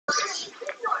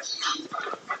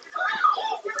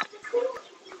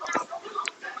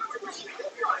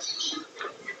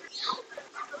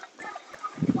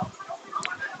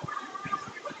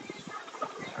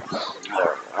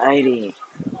Alrighty,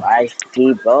 life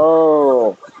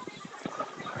people.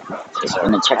 Just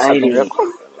gonna check something real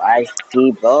quick. Life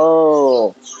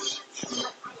people.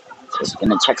 Just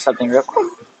gonna check something real quick.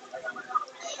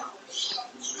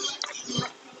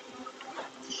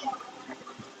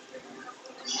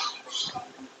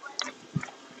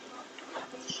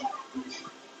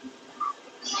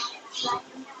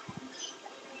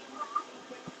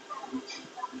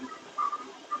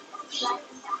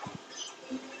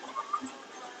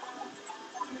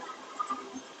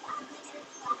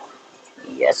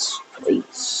 Yes,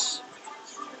 please.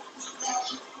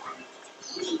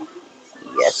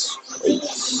 Yes,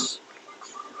 please.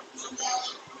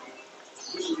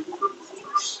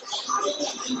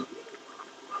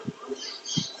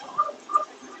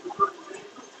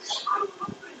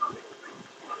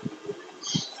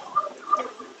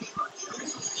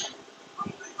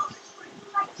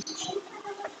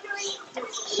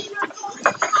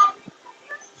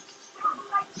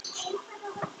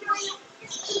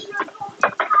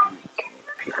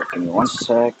 People, give me one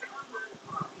sec.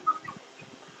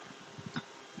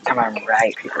 Coming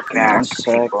right People, give me back, one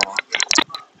sec. people.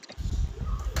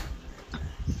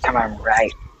 Coming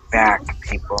right back,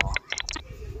 people.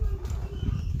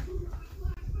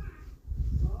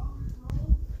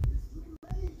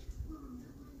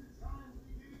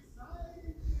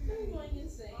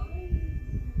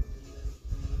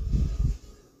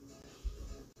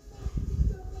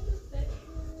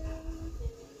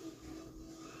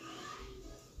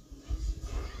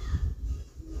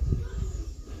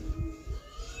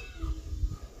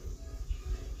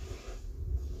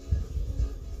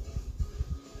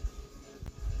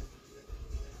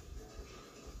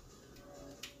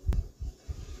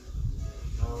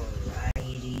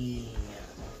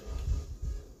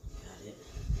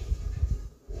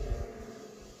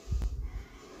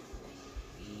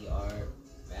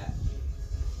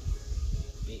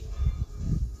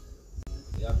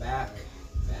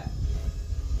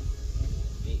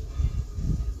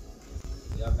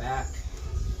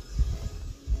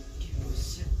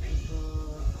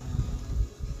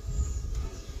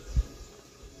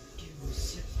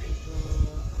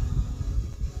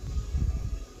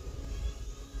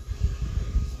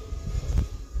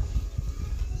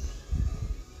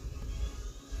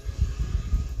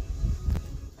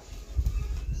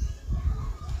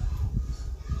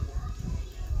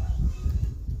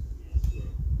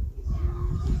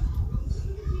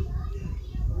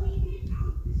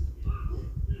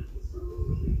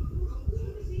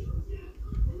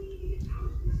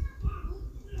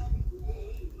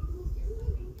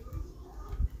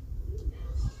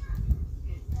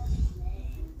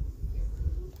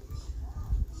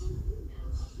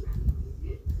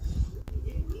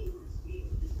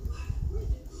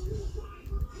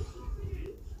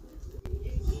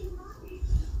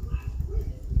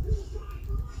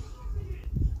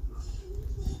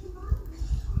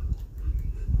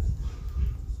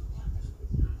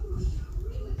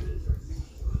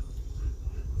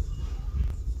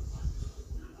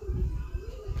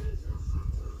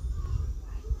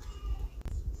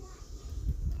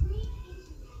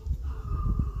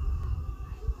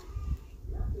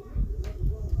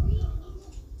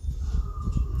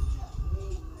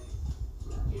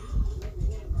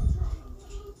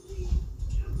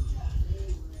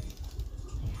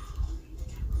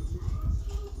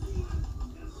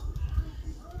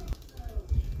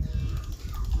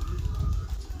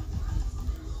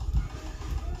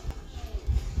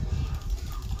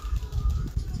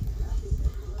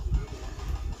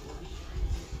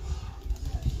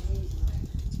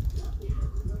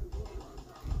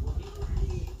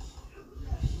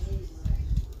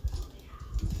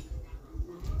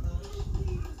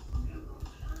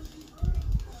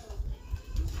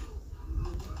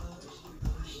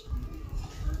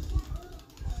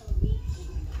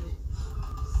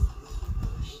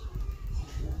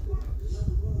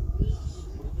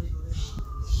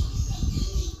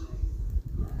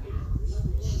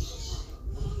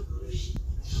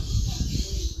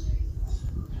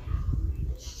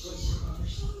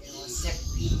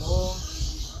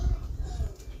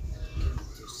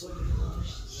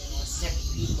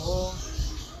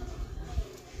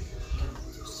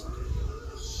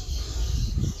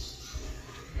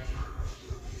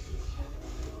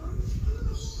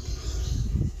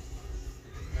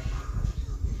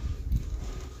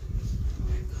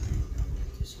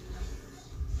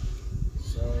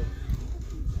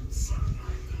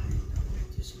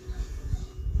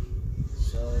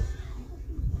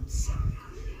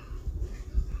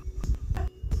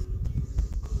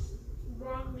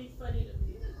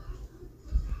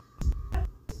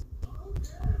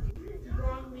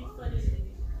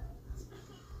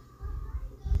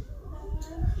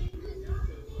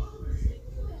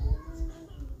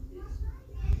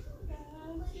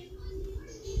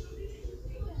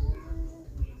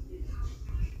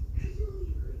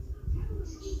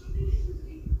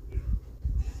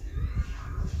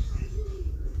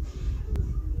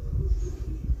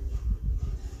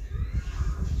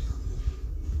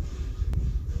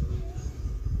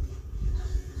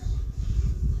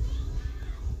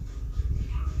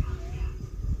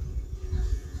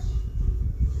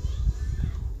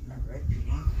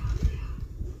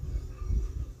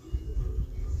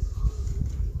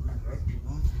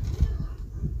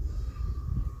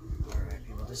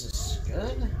 This is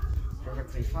good.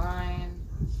 Perfectly fine.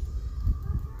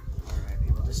 Alright,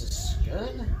 people, this is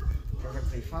good.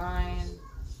 Perfectly fine.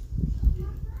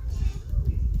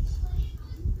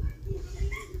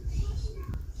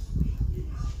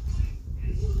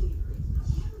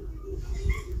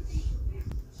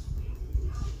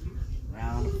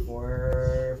 Round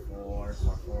 4, 4,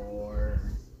 4, 4.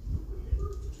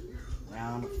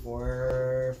 Round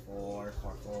 4, 4,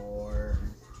 4, 4.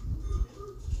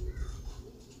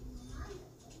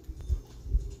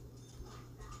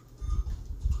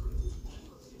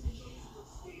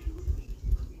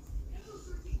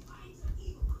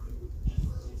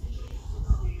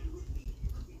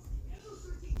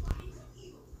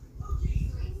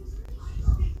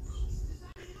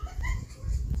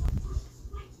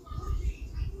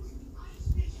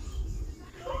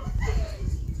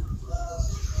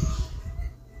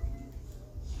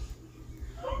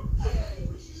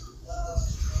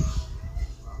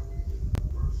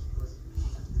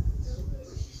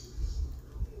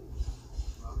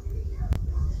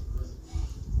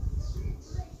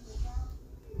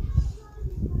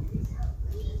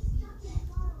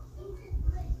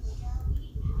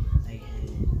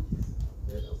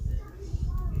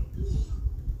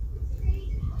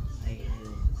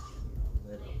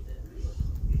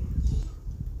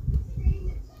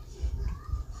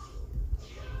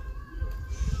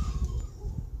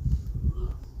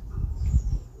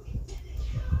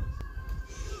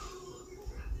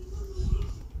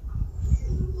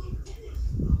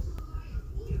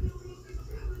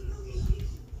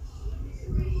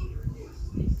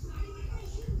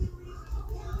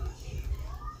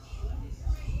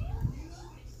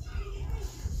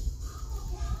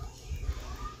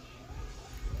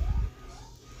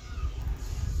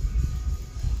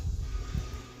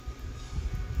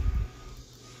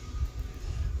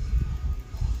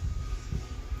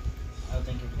 Oh,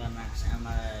 thank you for that max ammo.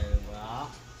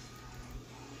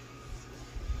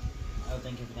 Oh,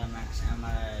 thank you for that max ammo.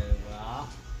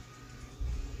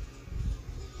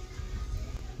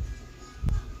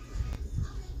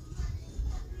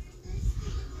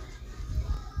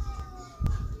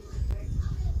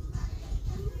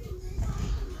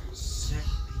 Sick.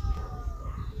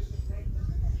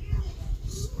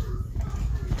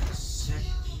 Sick.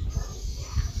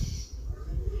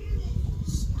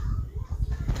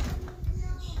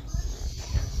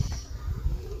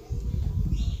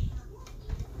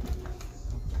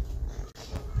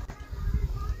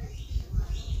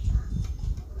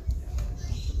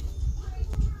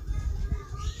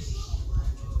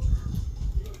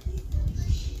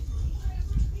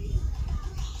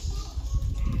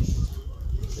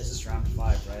 This is round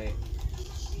 5, right?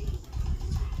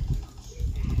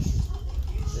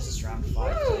 This is round 5,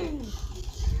 right?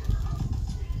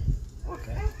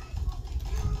 Okay.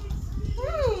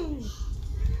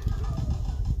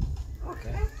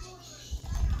 Okay.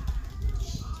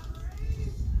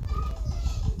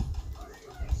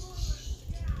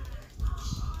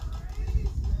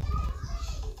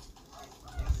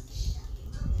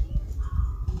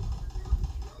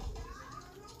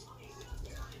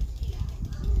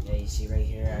 Yeah, you see right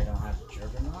here, I don't have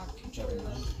Juggernaut.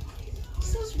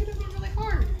 This is gonna be really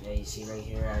hard. Yeah, you see right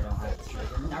here, I don't have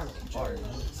Juggernaut. Not really hard.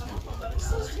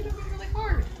 This is gonna be really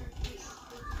hard.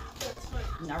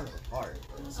 Not really hard.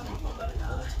 It's gonna be really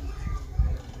hard.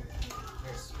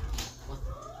 Chris, what?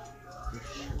 Your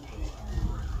shirt was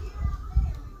on.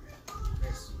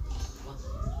 Chris, what?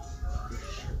 Your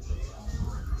shirt was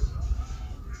on.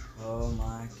 Oh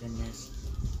my goodness.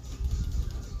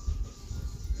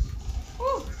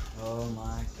 Woo. Oh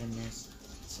my goodness.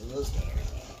 It's a little scary.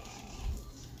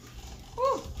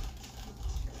 Woo.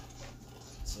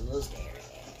 It's a little scary.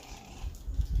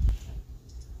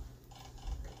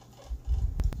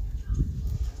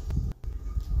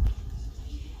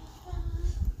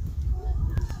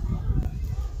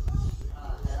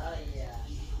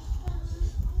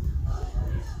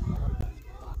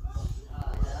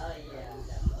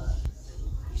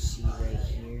 You see right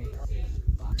here?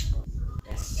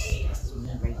 That's me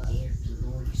right there,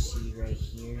 people. You see right here.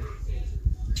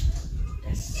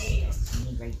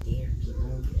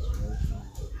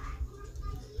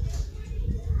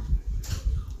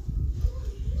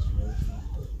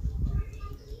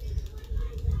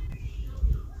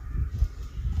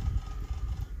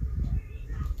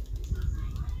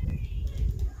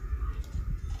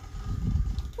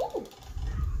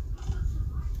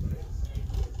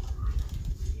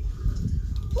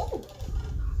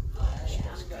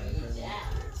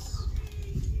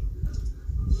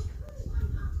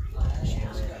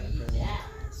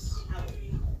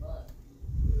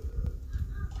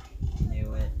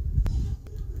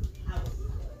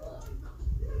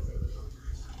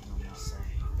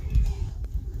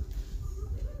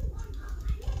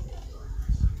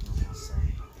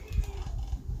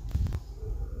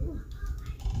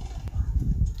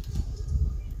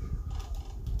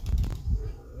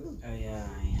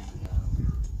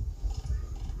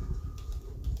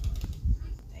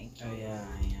 Oh yeah,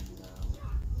 I am though.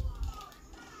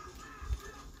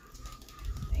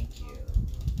 Thank you.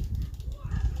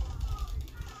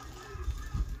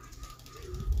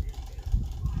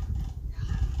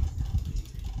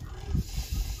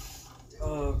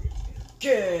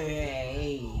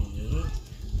 Okay.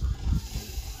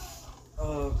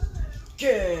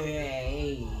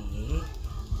 Okay.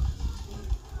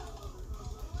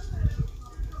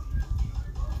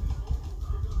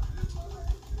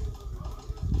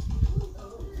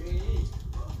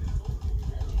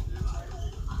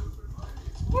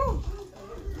 Woo.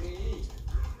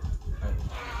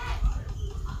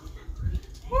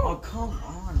 Oh, come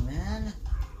on, man.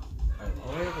 All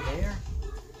the way over there?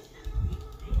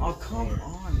 Oh, come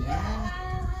on, man.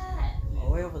 All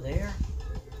the way over there?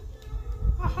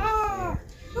 Aha!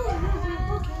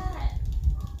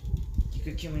 You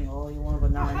could kill me all you want,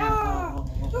 but not right now.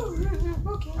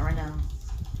 Not right now.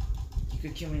 You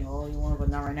could kill me all you want, but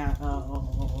not right now.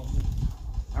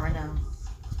 Not right now.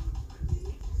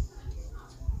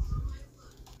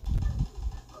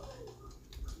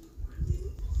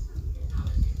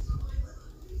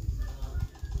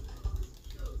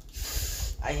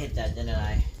 I hit that, didn't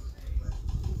I?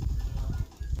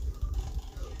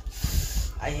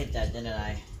 I hit that, didn't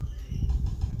I?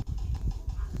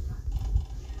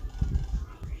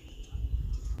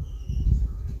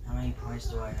 How many points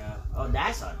do I have? Oh,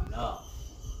 that's enough.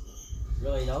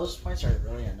 Really, those points are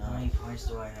really enough. How many points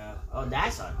do I have? Oh,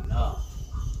 that's enough.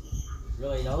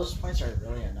 Really, those points are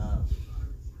really enough.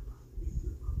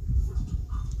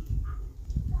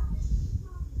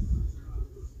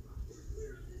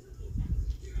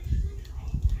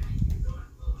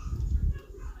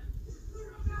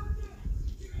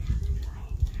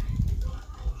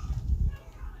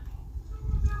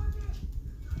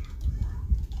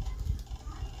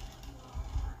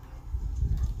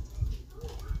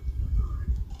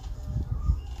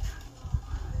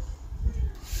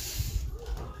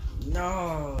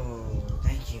 No,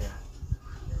 thank you.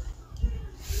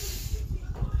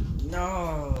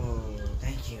 No,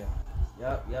 thank you.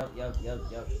 Yup. Yup.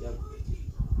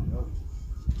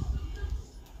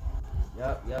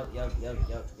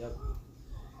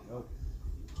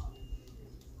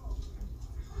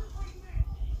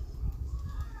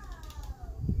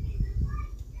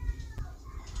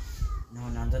 No,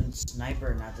 not the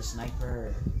sniper, not the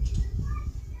sniper.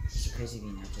 It's a crazy bee,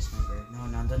 not the sniper. No,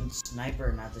 not the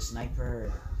sniper, not the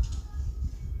sniper.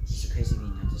 It's a crazy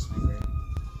bee, not the sniper.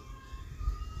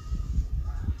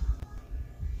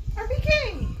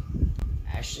 RPK! I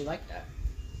actually like that.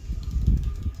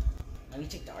 Let me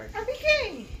take the RPK.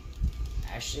 RPK!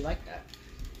 I actually like that.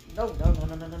 No.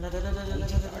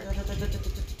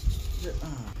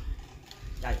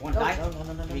 Die, one die. No.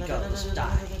 Here we go, let's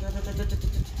die.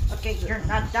 Okay, you're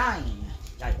not dying.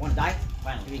 Die, one die.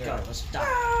 Finally, here we go, let's die.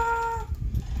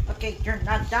 Okay, you're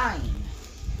not dying.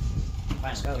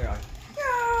 Finally, here we are.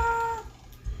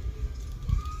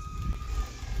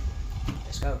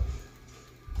 Let's go.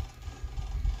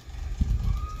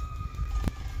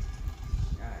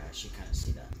 I should kind of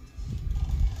see that.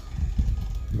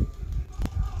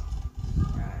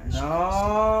 No.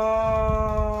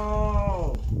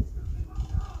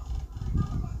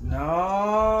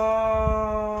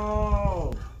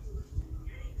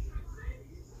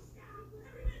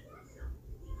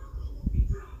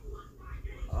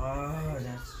 Oh,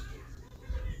 that's.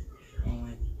 Oh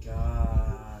my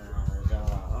god.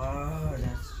 Oh,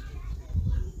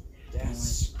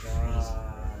 that's crazy.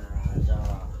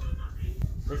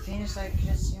 The thing is, like,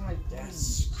 it seemed like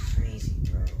that's crazy,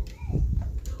 bro.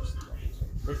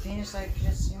 The thing is, like,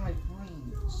 it seemed like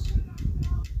points.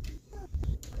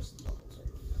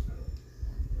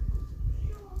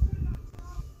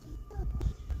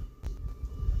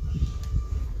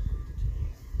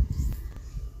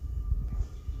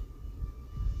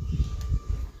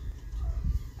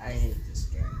 I hate this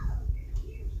game.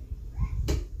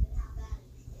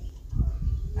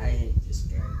 I hate this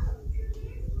game.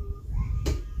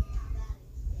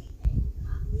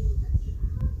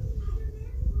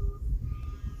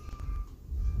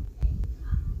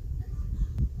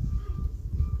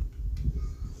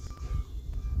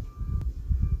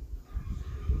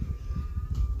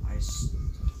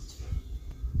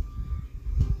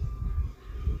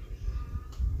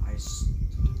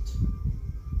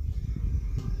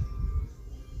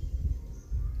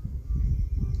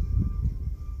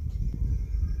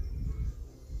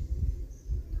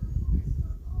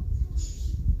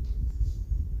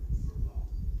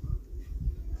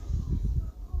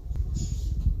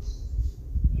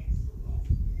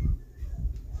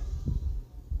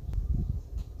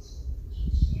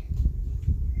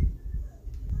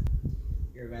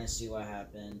 You're gonna see what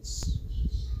happens.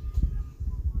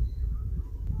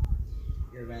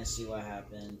 You're gonna see what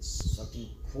happens. Something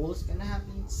cool is gonna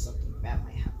happen. Something bad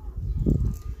might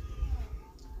happen.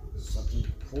 Something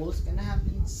cool is gonna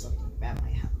happen. Something bad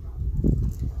might happen.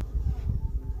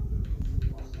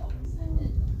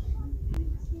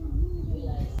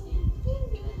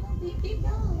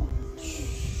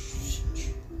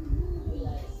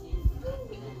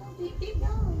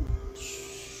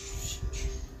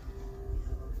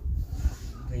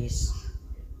 Please.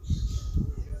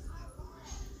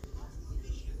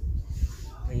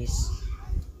 Please.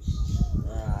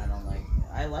 I don't like it.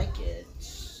 I like it.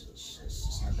 It's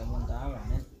just not the one that I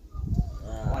wanted.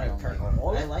 I want a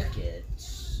percoholic. I like it.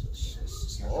 It's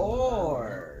just not the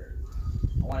or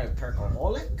I want a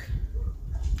percoholic.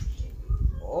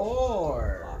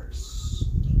 Or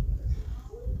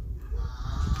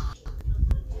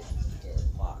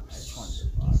box. I just want the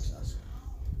box.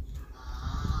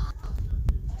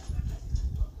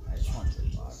 I just want the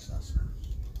box.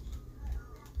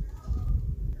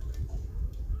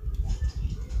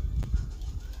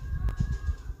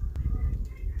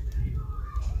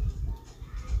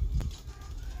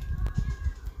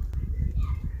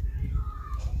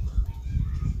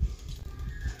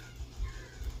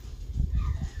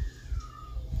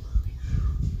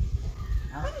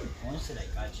 How many points did I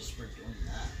got just for doing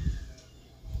that?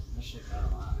 I should have got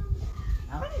a lot.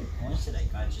 How many points did I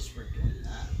got just for doing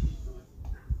that?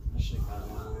 I should have got a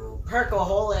lot.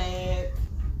 Percoholic!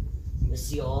 Let's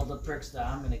see all the perks that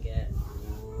I'm gonna get.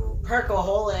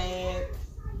 Percoholic!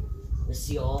 Let's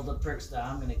see all the perks that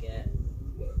I'm gonna get.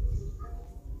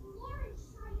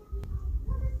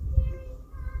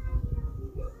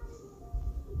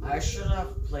 I should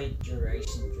have played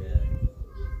Duration Drift.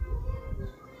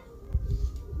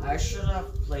 I should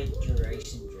have played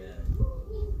Duration Drift.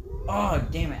 Oh,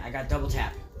 damn it, I got double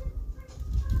tap.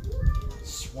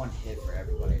 Just one hit for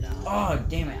everybody down. Oh,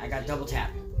 damn it, I got double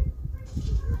tap.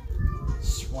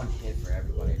 Just one hit for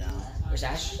everybody down. It's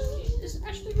actually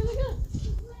really good.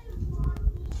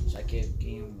 So I give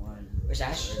game one. It's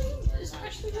actually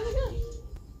really good.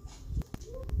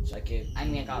 So I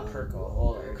mean, I got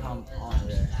Perco, come on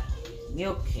there.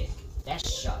 Meal kick. That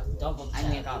shot, double tap. I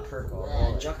mean, I got Perco,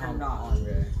 come on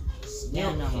there.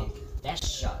 Meal kick. That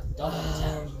shot, double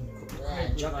tap.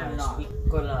 Juggernaut. We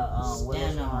got a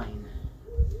Willow's Wine.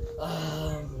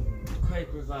 Quick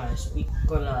revive. We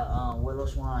got a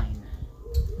Willow's Wine.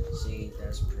 See,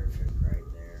 that's perfect right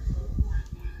there.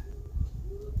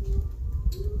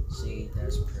 See,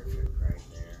 that's perfect right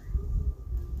there.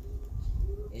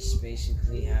 It's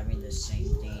basically having the same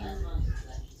theme.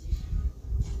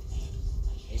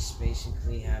 It's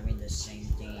basically having the same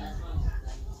theme.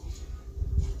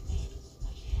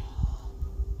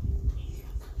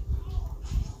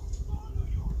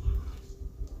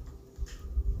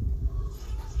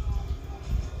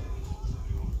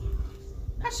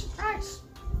 Not surprised.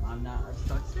 I'm not a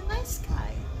Dr. Nice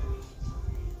Guy.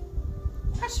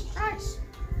 Not surprised.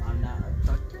 I'm not a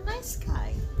Dr. Nice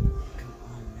Guy. Come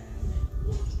on, man.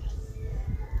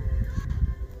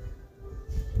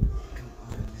 Come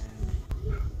on,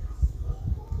 man.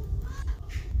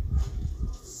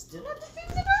 Still not the thing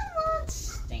that I want.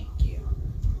 Thank you.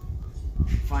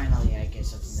 Finally, I get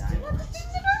something that I want.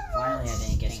 Finally, I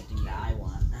didn't get something that I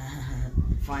want.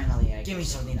 Finally, I give me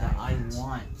something that I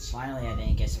want. Finally, I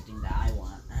didn't get something that I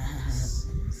want.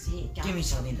 Give me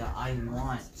something that I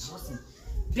want. I wasn't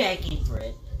begging for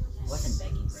it. I wasn't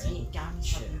begging for it.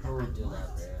 Shit, who would do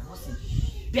that, bro? I wasn't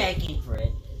begging for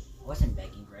it. I wasn't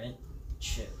begging for it.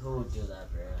 Shit, who would do that,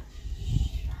 bro?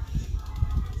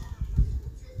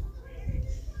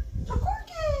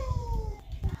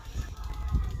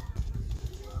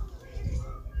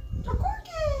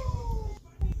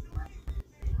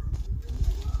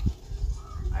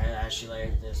 I actually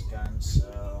like this gun,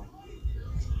 so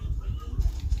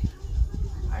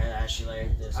I actually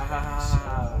like this gun,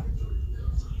 so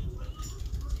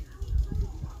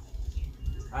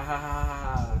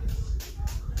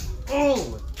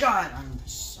oh God,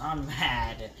 I'm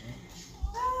mad.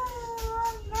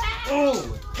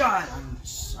 Oh God,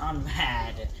 I'm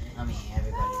mad. I mean,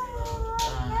 everybody reload.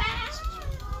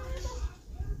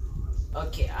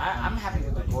 Okay, I'm happy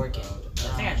with the Gorgon. The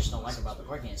thing I just don't like about the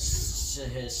Gorgon is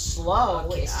his slow.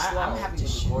 Okay, I'm happy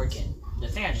with the Gorgon. The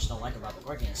thing I just don't like about the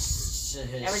Gorgon is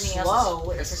his Everything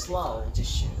slow. else is Slow.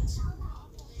 Just shoots.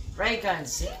 Ray gun,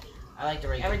 see? I like the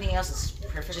ray gun. Everything else is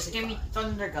perfect. Just give me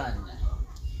thunder gun.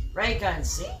 Ray gun,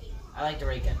 see? I like the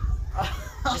ray gun.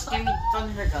 Just give me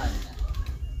thunder gun.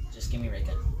 Just give me ray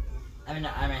gun. I mean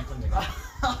thunder gun.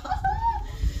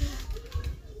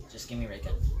 Just give me ray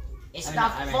gun. It's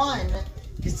not fun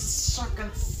This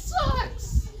shotgun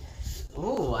sucks.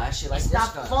 Ooh, I actually like this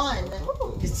gun. It's not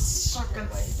fun. This shotgun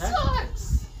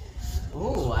sucks.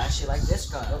 Ooh, I actually like this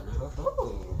gun.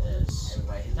 Yes.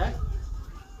 Everybody hit that?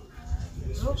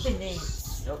 Open it.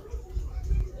 Nope.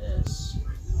 Yes.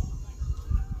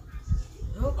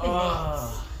 Open it.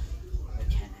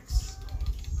 Mechanics.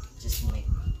 Just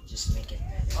make it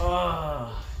better.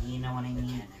 Oh. You know what I mean?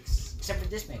 Mechanics. Except for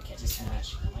this mechanic. Just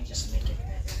make it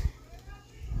better.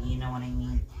 You know what I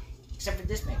mean? Except for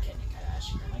this mechanic. I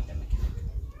actually don't like that mechanic.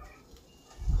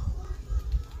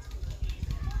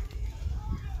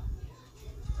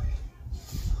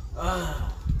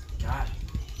 Oh, God.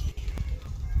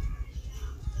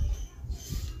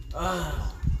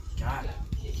 Oh, God.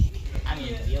 I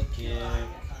mean, feel good.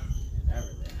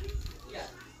 Everything.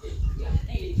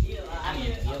 I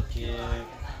mean, feel good.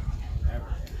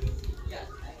 Everything.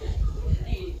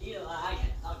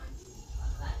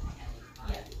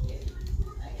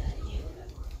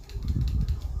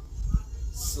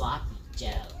 Sloppy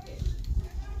Joe.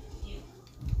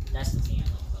 That's the thing I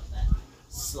love about that.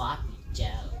 Sloppy Joe.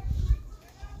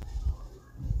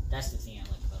 That's the thing I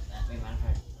like about that. Wait, mind if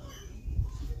I...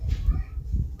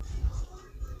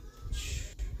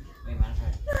 Wait, mind if I...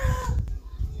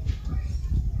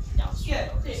 That was good.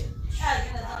 That was good.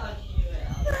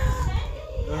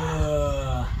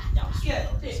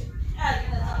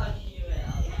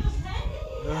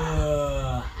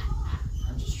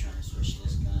 I'm just trying to switch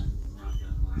this gun. Not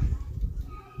gonna lie.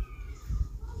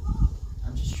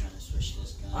 I'm just trying to switch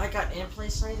this gun. I got in-play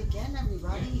sight again,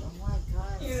 everybody. Oh my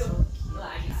god. So cute.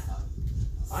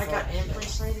 I got in-play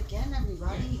sight again,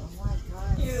 everybody. Oh my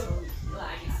god.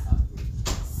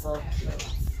 So cute.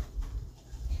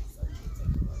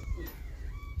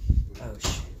 Oh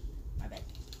shit. My bad.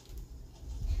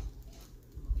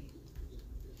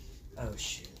 Oh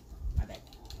shit. My bad.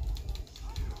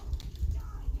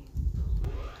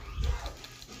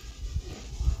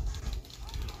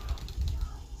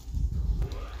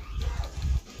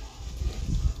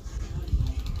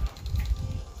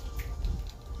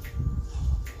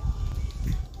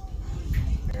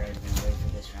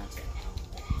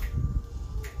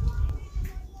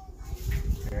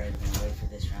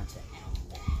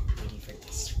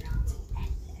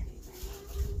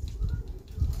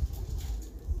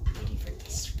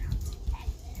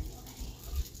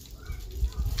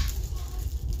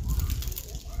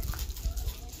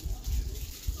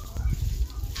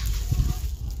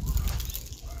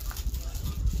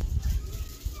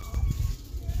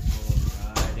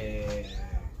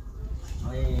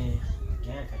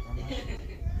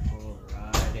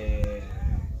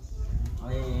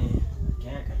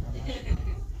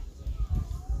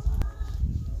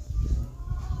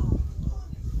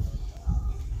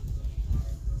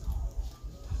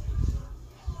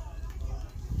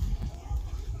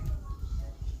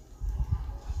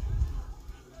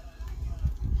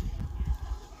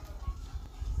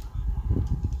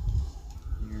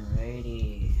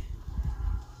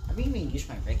 Use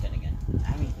my ray gun again. I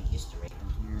haven't even used the ray gun.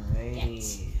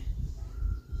 Alrighty.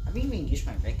 I've been even used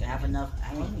my ray gun. I have enough. I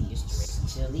haven't even used the ray gun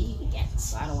to leave yet,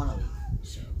 so I don't want to leave.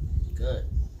 So good.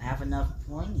 I have enough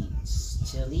points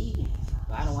to leave,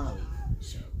 but I don't want to leave.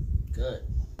 So good.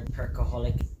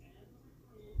 Perkaholic.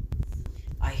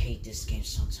 I hate this game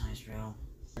sometimes, bro.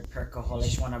 Perkaholic.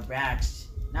 Just wanna brag.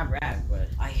 Not brag, but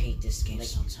I hate this game like,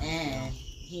 sometimes.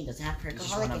 He doesn't have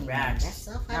perkaholic anymore. Brag. That's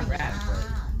so funny. Not brag, but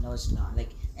no, it's not.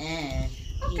 Like,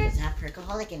 he doesn't have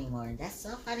perkaholic anymore. That's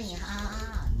so funny.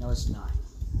 No, it's not.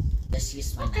 Let's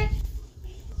use my knife.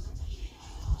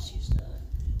 Let's use the.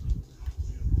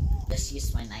 Let's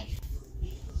use my knife.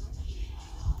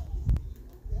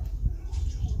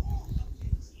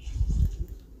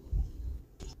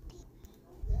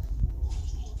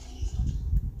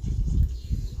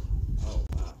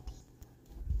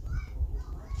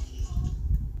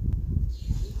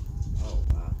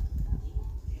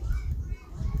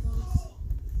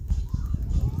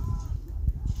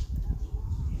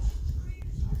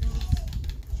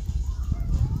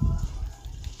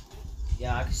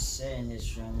 Yeah, I could sit in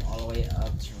this room all the way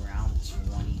up to round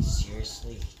 20.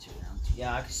 Seriously? To round 20.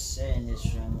 Yeah, I could sit in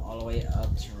this room all the way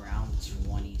up to round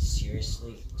 20.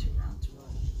 Seriously? To round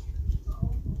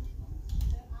 20.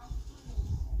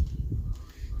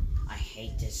 I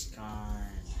hate this gun.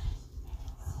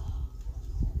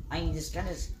 I mean, this gun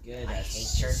is good at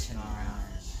certain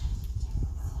rounds.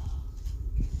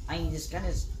 I mean, this gun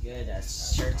is good at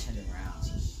certain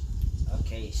rounds.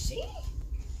 Okay, see?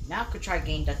 Now I could try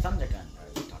getting the Thunder Gun, or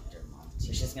Dr. Monty,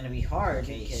 which is gonna be hard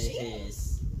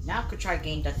because now I could try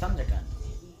getting the Thunder Gun,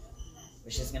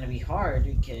 which is gonna be hard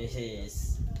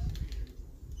because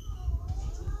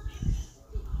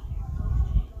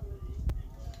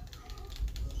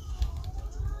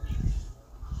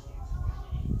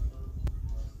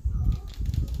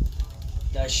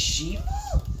The sheep.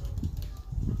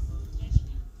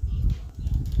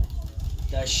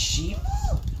 The sheep.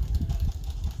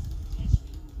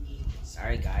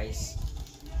 Sorry, guys.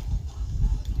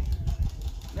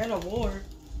 Man of War.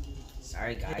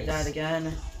 Sorry, guys. Hit that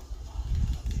again.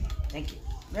 Thank you.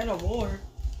 Man of War.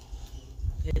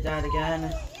 Hit that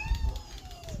again.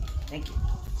 Thank you.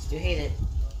 Still hate it.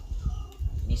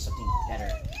 Need something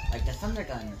better. Like the Thunder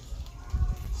Gun.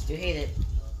 Still hate it.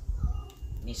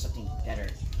 Need something better.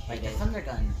 Like the Thunder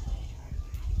Gun.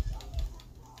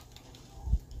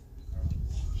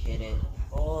 Hit it.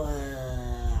 Oh.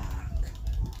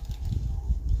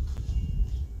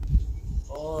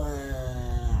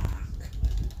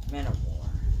 Man of War.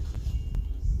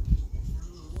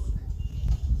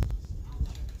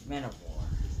 Man of War.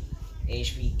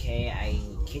 HBK, I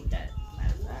would kick that.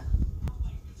 Matter of fact.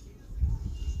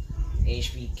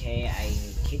 HBK, I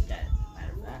would kick that.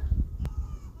 Matter of fact.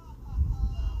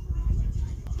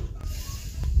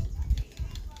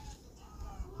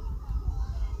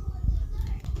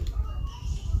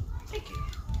 Thank you.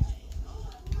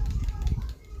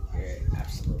 You're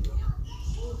absolutely.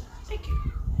 Thank you.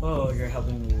 Oh, you're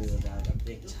helping me with that a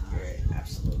big time. You're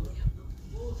absolutely.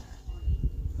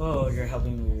 Oh, you're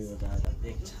helping me with that a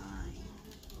big time.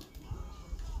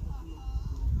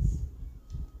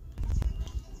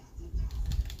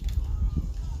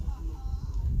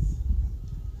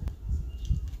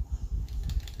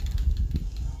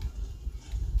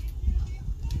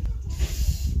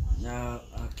 No,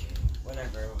 okay,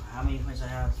 whatever. How many points I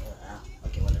have?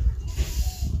 Okay, whatever.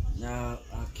 No,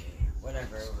 okay,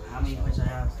 whatever. How many points I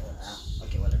have?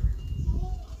 Okay, whatever.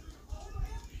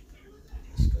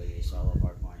 Let's go use all of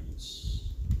our points.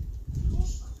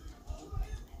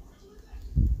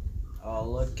 Oh,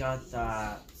 look at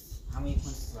that. How many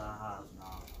points do I have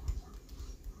now?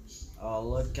 Oh,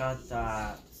 look at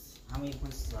that. How many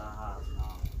points do I have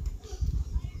now?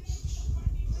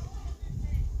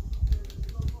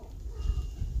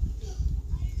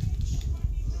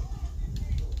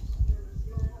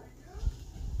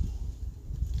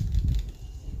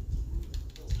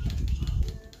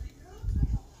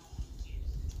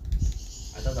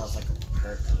 I thought that was like a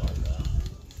perk logo. I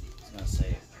was gonna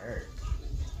say perk.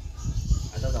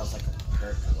 I thought that was like a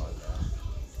perk logo. I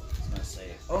was gonna say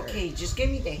perk. Okay, just give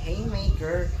me the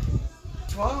Haymaker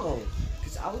 12.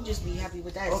 Cause I would just be happy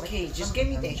with that. Okay, like just give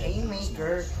me the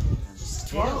Haymaker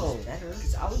 12. Better.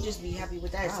 Cause I would just be happy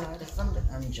with that. It's like the Thunder.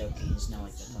 I'm joking. It's not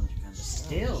like the Thunder Gun. But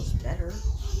still, it's better.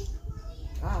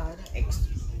 God.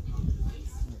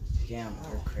 Damn,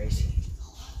 you're crazy.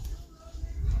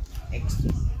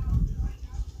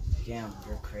 Damn,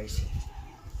 you're crazy.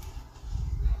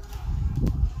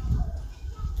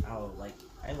 Oh, like,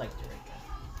 I like the ray gun.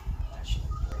 I should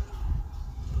like the ray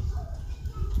gun.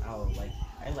 Oh, like,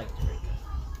 I like the ray gun.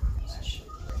 I should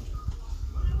like the ray gun.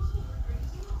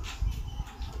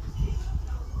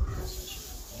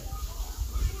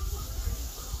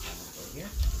 Go here.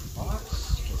 Box.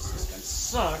 Because this gun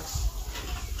sucks.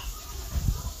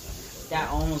 That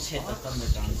almost hit the Thunder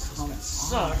Gun. This gun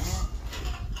sucks.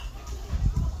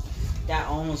 That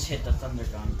almost hit the Thunder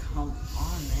Gun. Come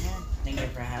on, man. Thank you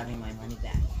for having my money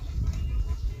back.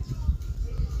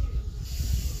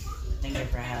 Thank you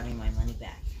for having my money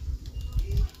back.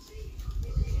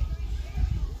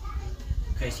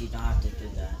 Chris, you don't have to do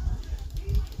that.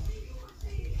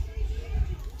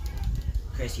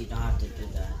 Chris, you don't have to do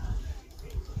that.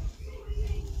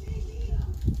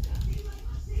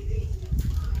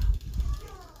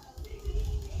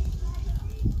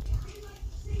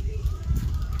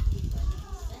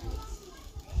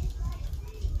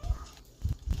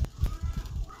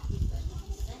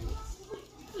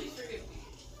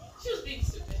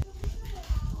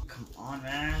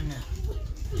 Man.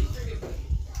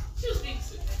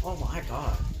 Oh my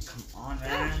god. Come on,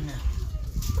 man.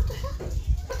 What the heck?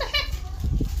 What the heck?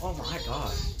 Oh my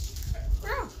god.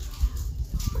 Bro.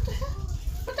 What the heck?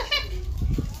 What the heck?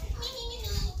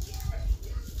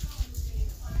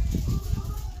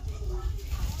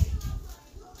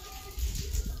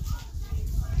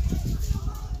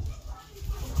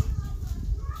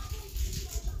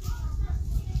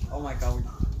 Oh my god.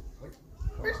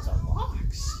 Where's the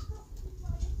box?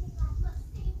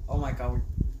 Oh my god,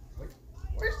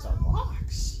 where's the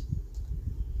box?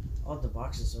 Oh, the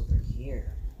box is over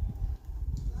here.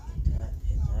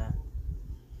 Hit that.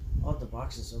 Oh, the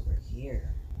box is over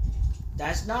here.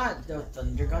 That's not the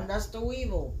Thunder Gun, that's the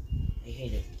Weevil. I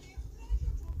hate it.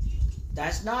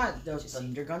 That's not the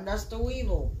Thunder Gun, that's the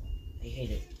Weevil. I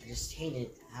hate it. I just hate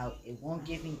it how it won't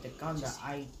give me the gun that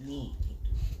I need.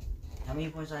 How many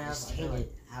points I have? just hate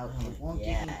it. How it won't give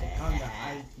me the gun that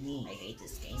I need. I hate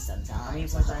this game sometimes. How many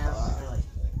points I have?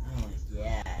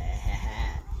 Yeah,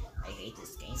 I hate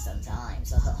this game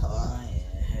sometimes. It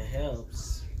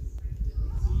helps.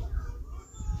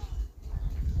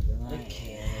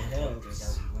 Okay, it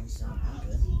helps. I'm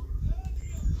good.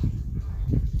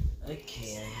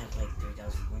 Okay, I have like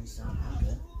 3,000 points now. I'm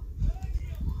good.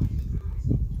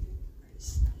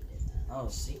 Oh,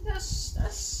 see, that's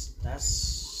not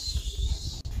sick.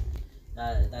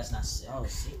 Oh,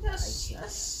 see,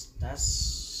 that's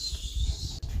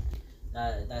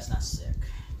not sick.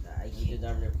 I can do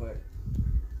that real quick.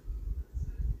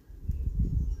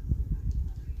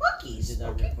 Monkeys. Do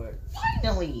that real quick.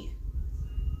 Finally.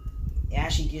 It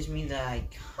actually gives me the I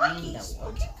kinda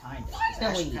want. Kinda. Because I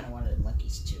actually kinda wanted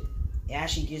monkeys too. It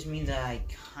actually gives me the I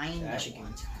kinda want.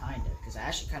 Kinda. Because I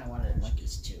actually kinda wanted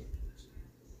monkeys too.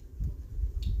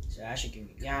 So I actually give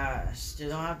me. Yeah, still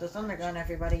don't have the thunder gun,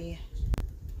 everybody.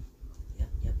 Yep.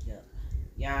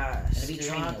 Yeah, still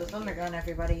don't have the thunder gun,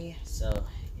 everybody. So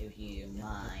if you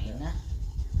mind,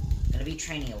 gonna be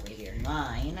training over here.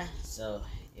 Mine. So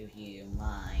if you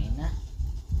mind.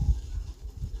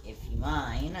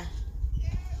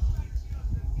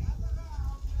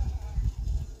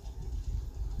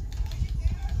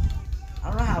 I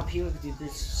don't know how people could do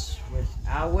this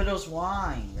without Widow's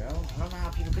Wine, bro. I don't know how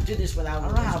people could do this without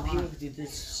Widow's Wine. I don't know how people could do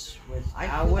this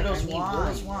without Widow's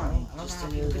Wine. I don't know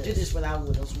how people could do this without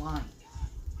Widow's Wine.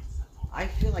 I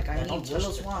feel like I need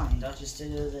Widow's Wine just to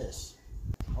do this.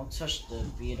 Don't touch the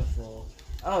beautiful...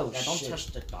 Oh, yeah, don't touch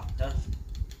the doctor.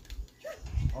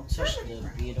 Don't touch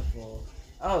the beautiful...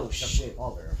 Oh, shit.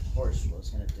 Crawler, of course, what it's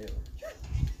gonna do.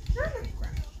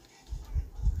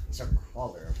 It's a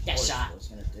crawler, of course, what it's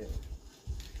gonna do.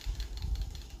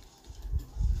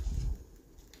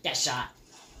 That shot.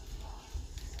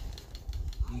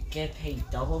 You get paid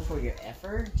double for your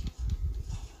effort?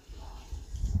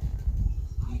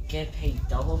 You get paid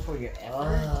double for your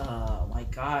effort? Oh my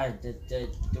god,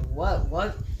 what?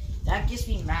 That gets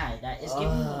me mad. That is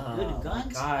giving me good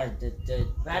guns. Oh my god,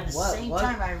 but at the same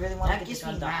time, I really want to get the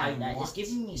gun that I want. That is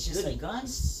giving me good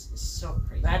guns. It's so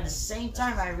crazy. But at the same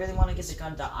time, I really want to get the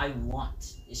gun that I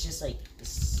want. It's just like,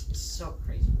 it's so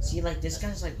crazy. Bro. See, like, this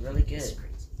gun's like really good. It's crazy.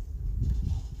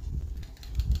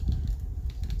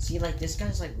 See, like, this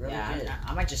gun's like really good.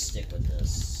 I might just stick with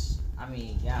this. I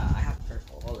mean, yeah, I have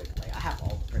purple. Holy, like, I have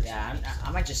all the perks. Yeah,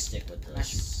 I might just stick with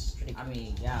this. I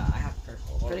mean, yeah, I have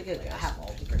purple. Pretty good. Like, I have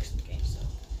all the perks in the game, so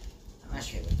I'm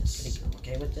okay with this. I'm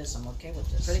okay with this. I'm okay with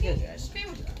this. Pretty good, guys. I'm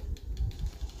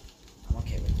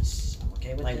okay with this. I'm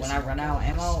okay with this. Like, when I run out of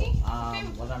ammo,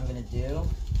 what I'm gonna do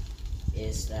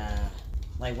is that,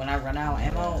 like, when I run out of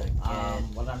ammo,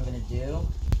 what I'm gonna do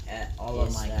at all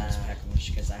of my guns pack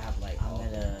because I have like all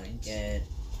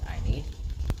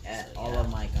of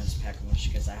my guns pack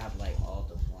because I have like all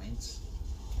the points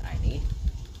I need.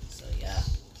 So yeah.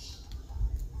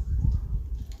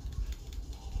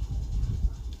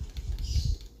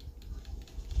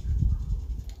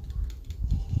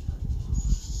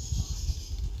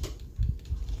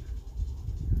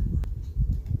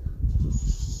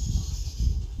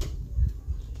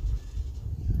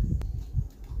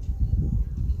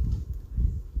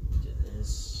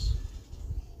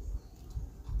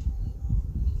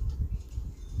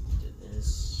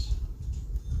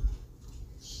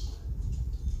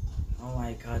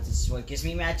 God, this is what gets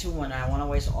me mad too when I want to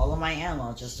waste all of my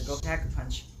ammo just to go pack a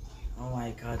punch. Oh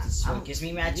my god, this is what gets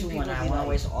me mad too when I want to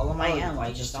waste all of my ammo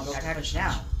just to go pack a punch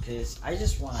now. Because I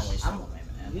just want to waste all of my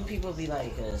ammo. You people be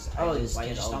like, oh, why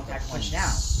you just don't pack a punch now?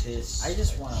 Because I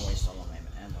just want to waste all of my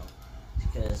ammo.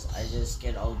 Because I just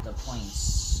get all the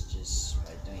points just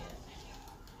by doing it.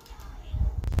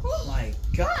 Oh my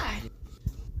god!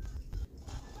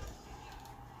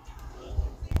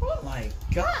 Oh my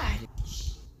god!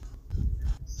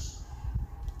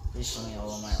 Please show me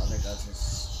all of my other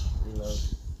guns. Reload.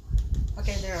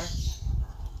 Okay, there are.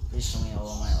 Please show me all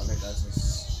of my other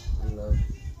guns. Reload.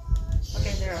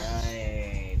 Okay, there are.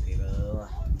 Alright, people.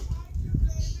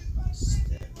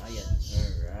 Not yet.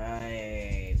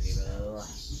 Alright, people.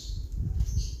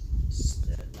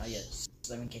 Not yet.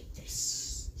 Let me get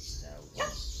this. Yep.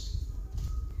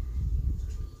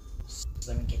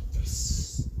 Let me get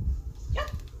this.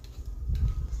 Yep.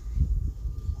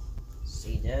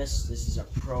 See this? This is a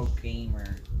pro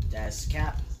gamer. That's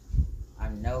cap.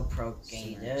 I'm no pro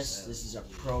gamer. This is a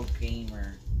pro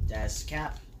gamer. That's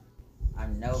cap.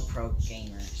 I'm no pro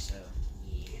gamer, so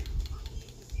yeah.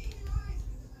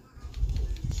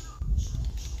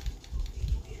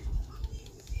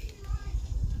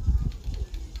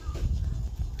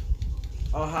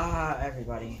 Oh haha,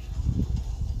 everybody.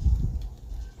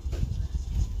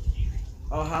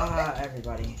 Oh, haha,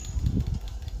 everybody.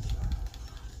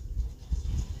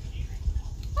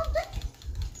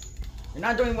 You're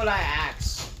not doing what I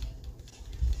asked.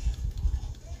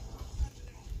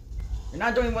 You're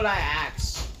not doing what I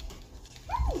asked.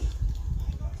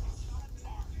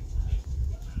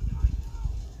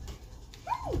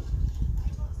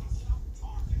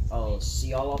 Oh,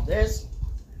 see all of this?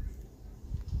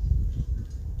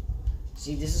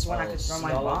 See, this is when I could throw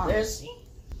my bombs. This?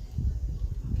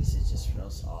 Because it just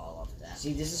throws all of that.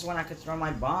 See, this is when I could throw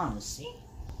my bombs. See?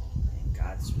 And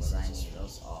God's what I need.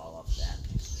 Throws all of that.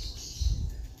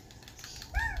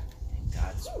 And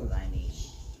God's what I need.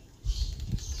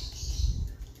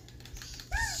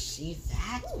 See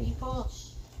that, people?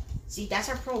 See, that's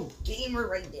a pro gamer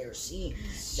right there. See,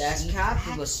 that's Cap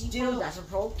who was still. That's a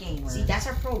pro gamer. See, that's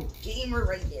a pro gamer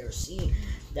right there. See,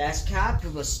 that's Cap who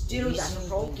was still. That's a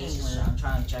pro gamer. I'm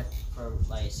trying to check for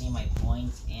like seeing my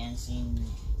points and seeing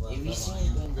what If you level see I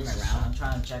am. me this round, I'm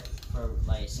trying to check for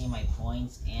like seeing my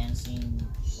points and seeing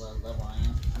what level I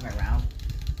am. I'm around.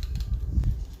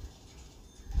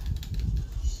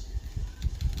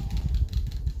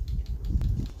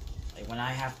 Like when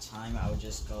I have time, I would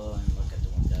just go and look at the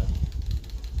window.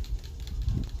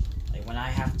 Like when I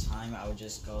have time, I would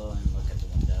just go and look at the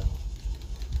window.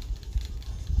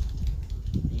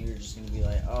 And you're just gonna be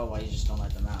like, oh, why you just don't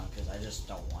let them out? Because I just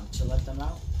don't want to let them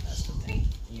out. That's the thing.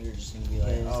 And you're just gonna be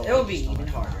like, oh, it would be even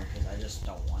even harder because I just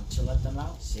don't want to let them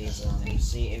out. See,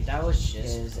 see, if that was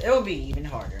just, it would be even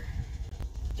harder.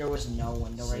 There was no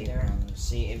window right there.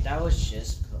 See, if that was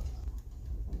just,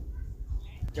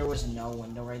 there was no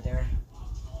window right there.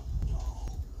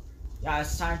 Yeah,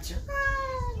 it's time to.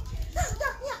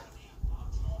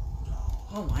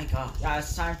 Oh my god. Yeah,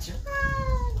 it's time to.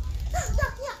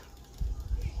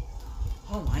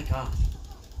 Oh my god.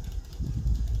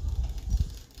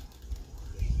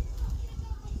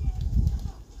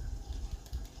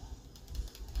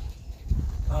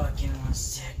 Oh, give me one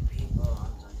sec, people.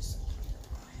 I'm doing something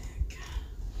quick.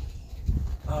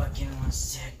 Oh, give me one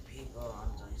sec, people.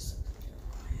 I'm doing something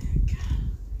quick.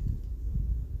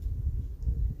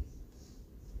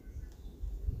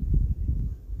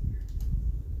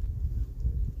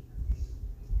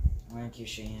 I'm gonna keep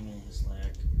shooting him in his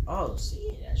leg. Oh,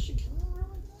 see, that should kill him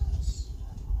really fast.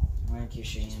 I'm gonna keep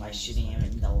shooting him by shooting him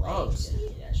in the leg. Oh,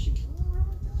 see, that should kill him really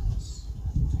fast.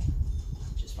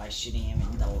 Just by shooting him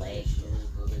in the leg.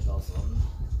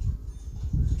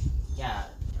 Yeah,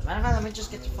 matter of fact, let me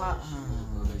just get to 5.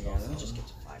 Yeah, let me just get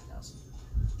to 5,000.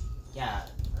 Yeah,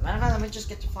 matter of fact, let me just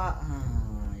get to 5.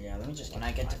 Yeah, let me just. When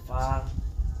I get to 5.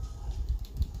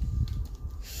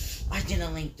 I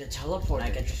didn't link the teleporter. When I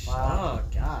get to 5. Oh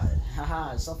god.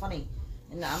 Haha, it's so funny.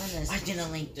 And I'm in this. I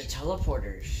didn't link the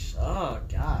teleporters. Oh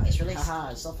god. It's really.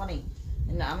 Haha, it's so funny.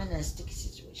 And I'm in a sticky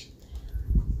situation.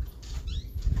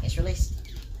 It's really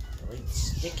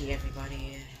sticky,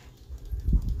 everybody.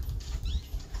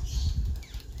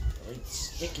 Really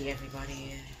sticky,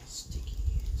 everybody. Sticky,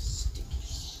 sticky,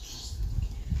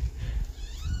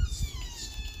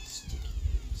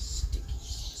 sticky.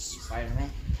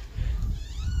 Spider-Man.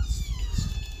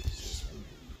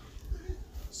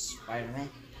 Spider-Man.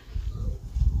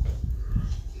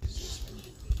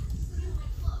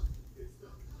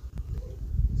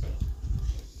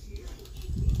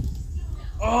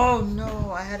 Oh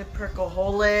no, I had a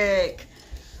percoholic.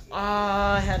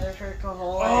 I had a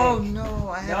percoholic. Oh no,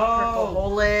 I had a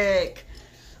percoholic.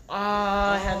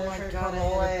 I had a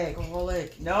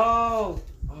percoholic. No.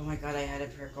 Oh my god, I had a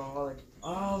percoholic.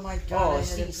 Oh my god, I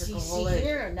had a percoholic. See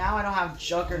here, now I don't have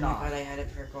Juggernaut. Oh my god, I had a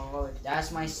percoholic.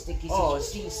 That's my sticky situation. Oh,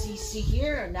 see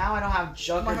here, now I don't have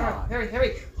Juggernaut.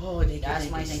 Hurry. Oh, that's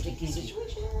my sticky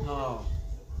situation. Oh.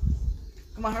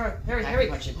 Come on, hurry.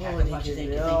 Oh, thank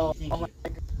you. Oh my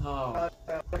god. Oh.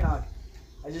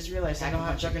 I just realized I don't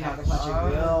have Juggernaut.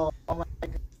 Oh my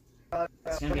god.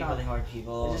 It's gonna be really hard,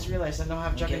 people. I just realized I don't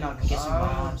have Juggernaut. Get some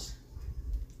bombs.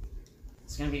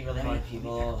 It's gonna be really hard,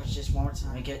 people. Let me just one more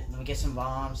time. Let me get some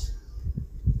bombs.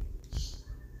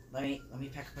 Let me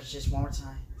pack a punch just one more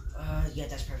time. Yeah,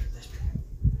 that's perfect.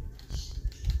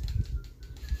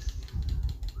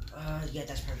 Yeah,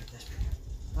 that's perfect.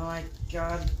 Oh my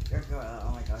god.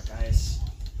 Oh my god, guys.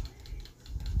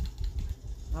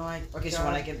 Oh my okay, god. So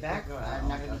when I get back, I'm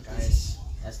not gonna beat this.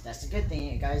 That's the good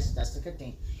thing, guys. That's the good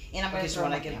thing. And I'm gonna so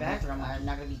when I get back, I'm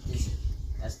not gonna beat this.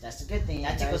 That's the good thing.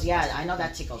 That tickles. Yeah, I know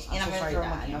that tickles. I'm so sorry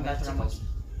that. I know that tickles.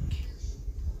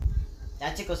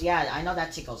 That tickles. Yeah, I know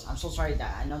that tickles. I'm so sorry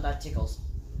that. I know that tickles.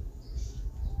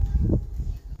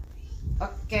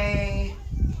 Okay.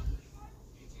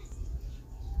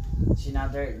 See now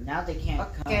they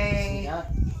can't come.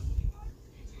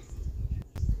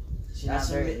 See See,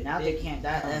 That's now, a now they can't.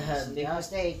 That Big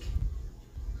mistake.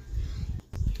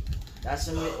 That's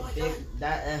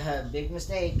a big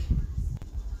mistake.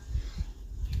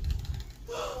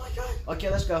 Oh my god. Okay,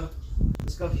 let's go.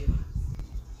 Let's go, people.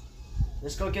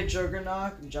 Let's go get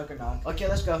Juggernaut. Okay,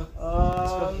 let's go.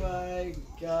 Oh my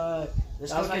god.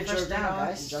 Let's That go was my get first Juggernaut. down,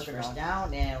 guys. Juggernaut. First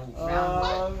down and Oh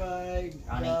round my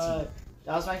round god. 18.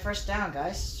 That was my first down,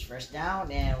 guys. First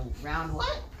down and round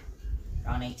what?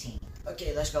 Round 18.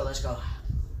 Okay, let's go.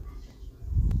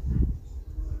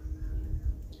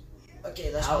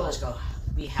 Okay, let's go.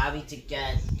 Be happy to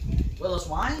get Willow's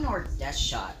wine or death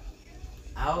shot?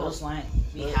 Willow's line.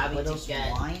 Be happy Widow's to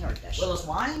get wine or death Willow's shot?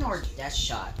 wine or death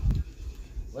shot.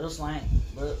 Widow's wine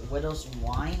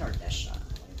or death shot?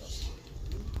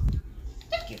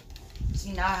 Thank you.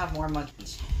 See, now I have more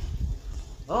monkeys.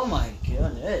 Oh my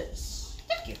goodness.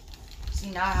 Thank you.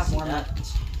 See, now I have See more that?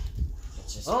 monkeys.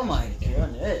 It's just Oh my crazy right there.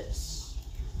 goodness.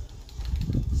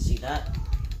 See that?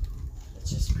 That's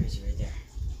just crazy right there.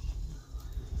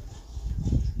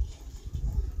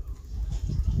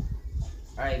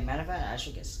 Alright, matter of fact, I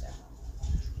should get stabbed.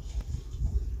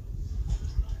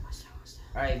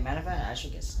 Alright, matter of fact, I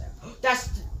should get stabbed.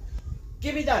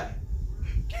 Give me that!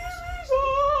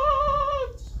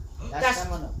 That's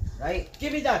stamina, right?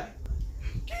 Give me that.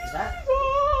 Is that?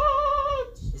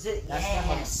 Is it? That's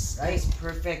Yes. stamina, right?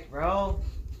 Perfect, bro.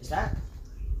 Is that?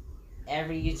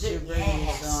 Every YouTuber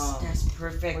Yes. is That's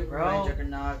perfect, bro.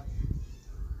 Juggernaut.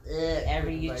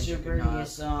 Every Quick Revive YouTuber Juggernaut.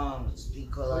 is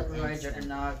Speed Cola Quick Revive Instant.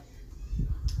 Juggernaut.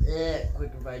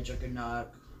 Quick Revive Juggernaut.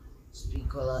 Speed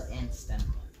Cola Instant.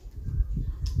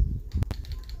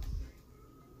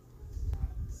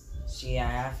 See, I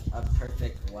have a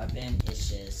perfect weapon. It's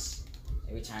just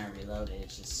every time I reload it,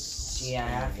 it's just. See, I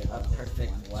have a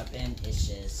perfect weapon. It's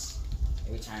just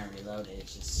every time I reload it,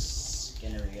 it's just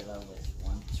gonna reload with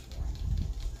 120.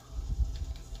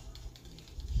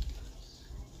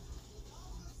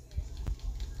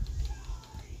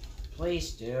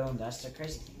 Please do. That's the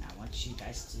crazy thing. I want you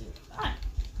guys to die.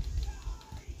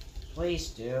 Please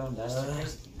do. That's the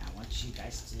crazy thing. I want you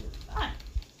guys to die.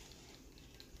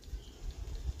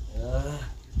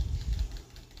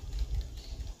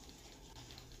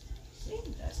 See,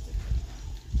 that's the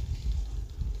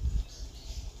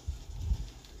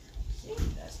See,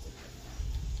 that's the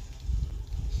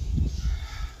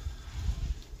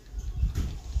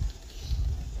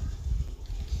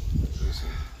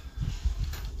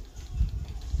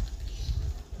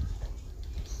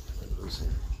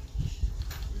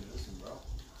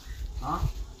Huh?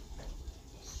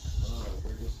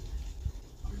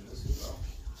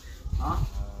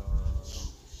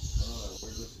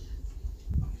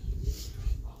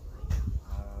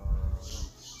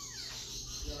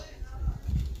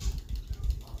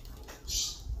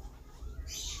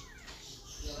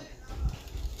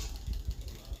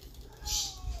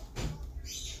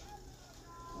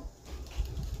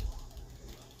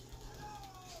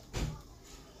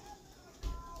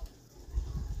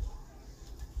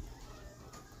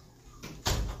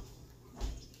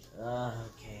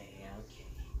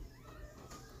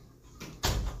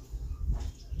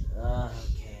 Huh?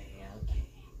 Okay.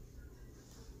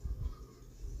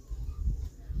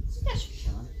 See, that should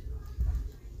kill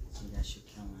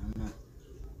him. I'm gonna...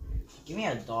 Give me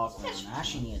a dog round. I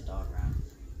actually need a dog round.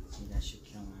 See, that should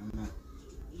kill him. I'm gonna...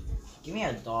 Give me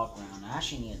a dog round. I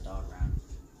actually need a dog round.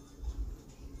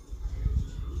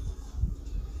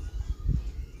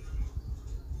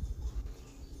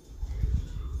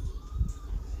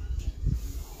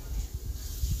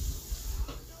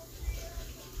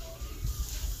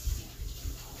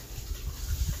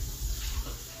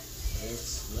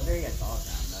 It's literally a dog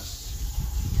round.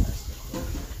 That's the cool.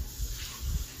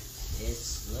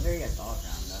 It's literally a dog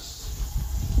round. That's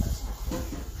the cool.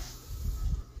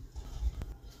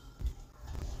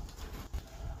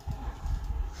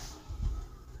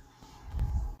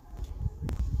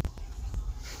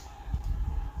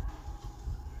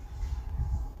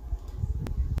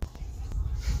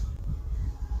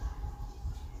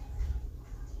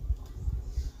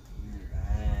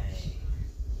 Alright.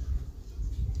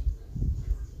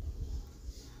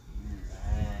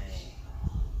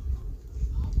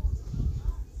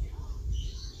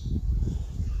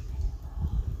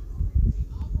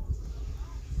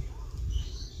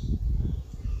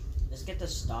 Let's get the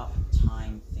stop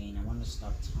time thing. I want to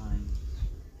stop time.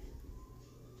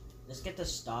 Let's get the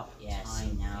stop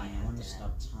time now thing. I want to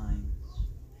stop time.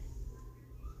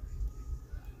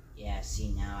 Yeah, see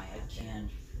now I can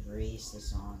freeze the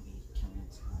zombie killing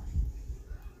time.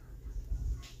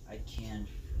 I can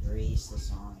freeze the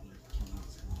zombie killing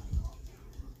time.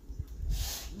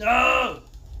 No!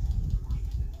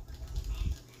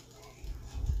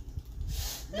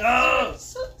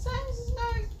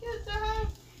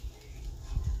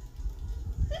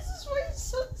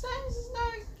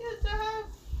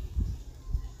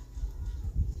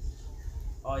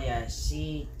 Oh yeah,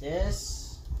 see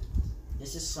this?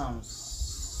 This is some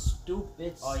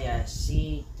stupid. Oh yeah,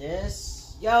 see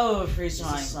this? Yo, free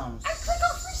slime. This is some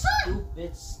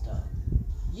stupid stuff.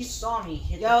 You saw me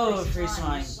hit the free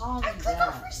slime. You saw me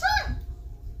that.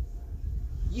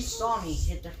 You saw me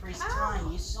hit the free slime.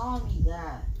 You saw me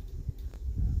that.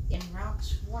 In round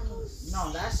 20. No,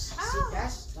 that's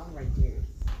done right there.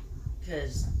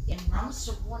 Cause in round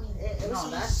 20, no,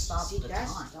 that's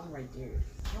done right there.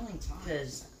 Killing time.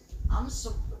 Cause I'm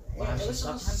so. It was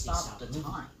supposed to stop the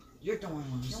time. You're the one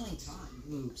who's killing time.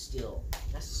 Move still.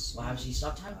 That's why haven't you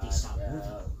stop time? They stop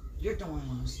moving. You're the one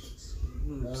who's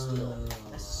move still.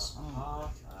 That's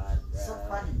so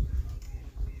funny.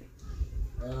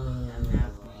 I'm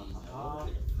having a little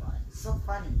bit of fun. So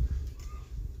funny.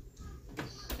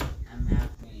 I'm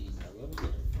having a little bit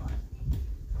of fun.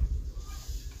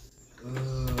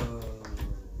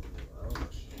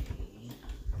 Okay.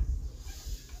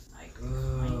 I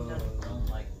kinda don't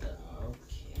like the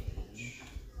okay.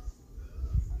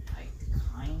 I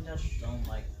kinda don't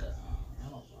like the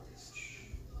analyze.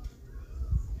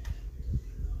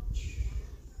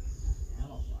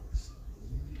 Analyze.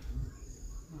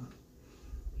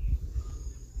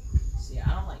 See, I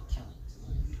don't like killing.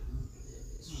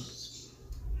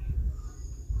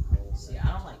 See, I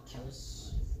don't like killing.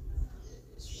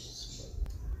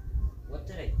 What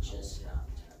did I just have?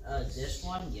 This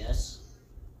one, yes.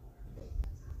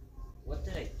 What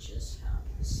did I just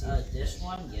have? This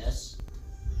one, yes.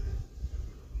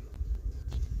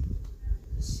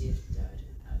 Let's see if that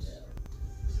has it.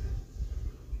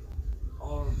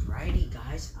 Alrighty,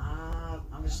 guys. I'm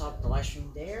gonna stop the live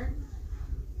stream there.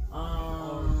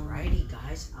 Alrighty,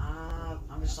 guys. I'm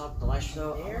gonna stop the live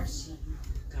stream there.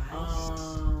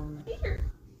 Later.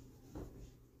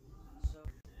 So,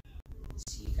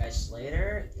 see you guys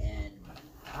later, and